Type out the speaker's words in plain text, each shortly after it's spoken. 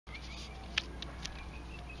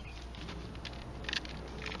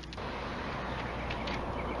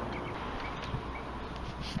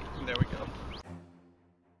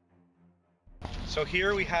So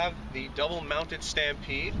here we have the double mounted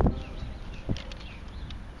Stampede.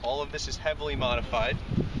 All of this is heavily modified.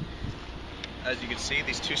 As you can see,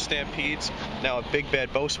 these two Stampedes now have big bed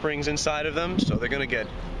bowsprings inside of them, so they're going to get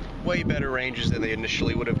way better ranges than they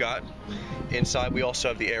initially would have got. Inside we also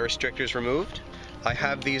have the air restrictors removed. I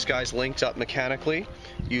have these guys linked up mechanically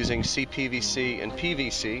using CPVC and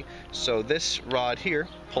PVC, so this rod here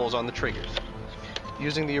pulls on the triggers.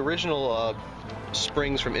 Using the original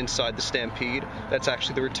springs from inside the Stampede, that's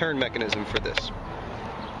actually the return mechanism for this.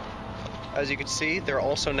 As you can see, they're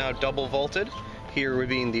also now double volted, here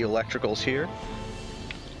being the electricals here,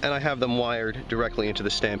 and I have them wired directly into the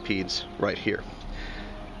Stampedes right here.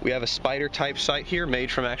 We have a spider type sight here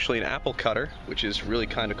made from actually an apple cutter, which is really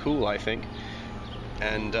kind of cool, I think.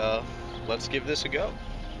 And let's give this a go.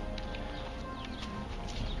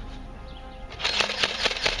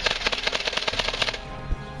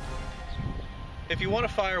 If you want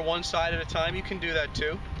to fire one side at a time, you can do that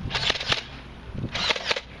too.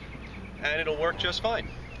 And it'll work just fine.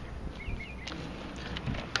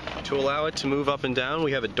 To allow it to move up and down,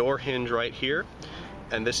 we have a door hinge right here.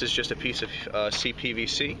 And this is just a piece of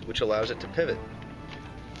CPVC, which allows it to pivot.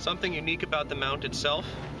 Something unique about the mount itself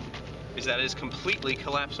is that it is completely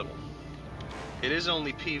collapsible. It is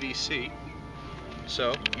only PVC,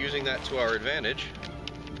 so using that to our advantage,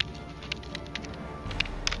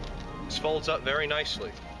 this folds up very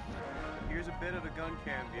nicely. Here's a bit of a gun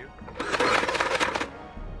cam view. I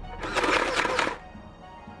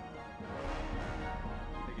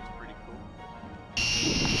think it's pretty cool.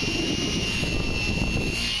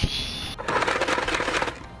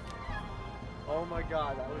 Oh my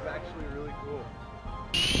god, that was actually really cool.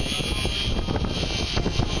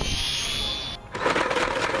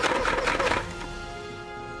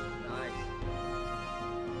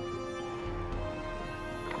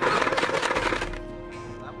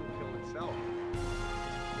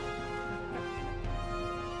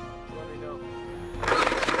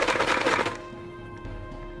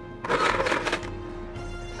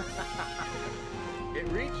 It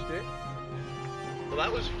reached it. Well,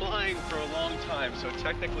 that was flying for a long time, so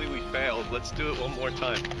technically we failed. Let's do it one more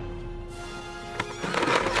time.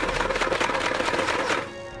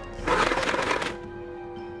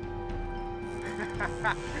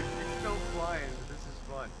 It's still flying, but this is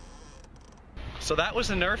fun. So that was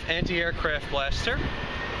the Nerf anti-aircraft blaster.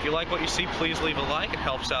 If you like what you see, please leave a like. It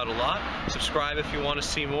helps out a lot. Subscribe if you want to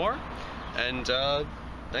see more. And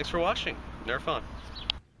thanks for watching. Nerf on.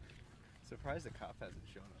 Surprised the cop hasn't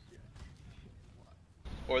shown up yet.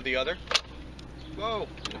 Or the other. Whoa,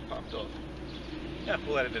 it popped off. Yeah,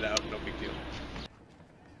 we'll edit it out, no big deal.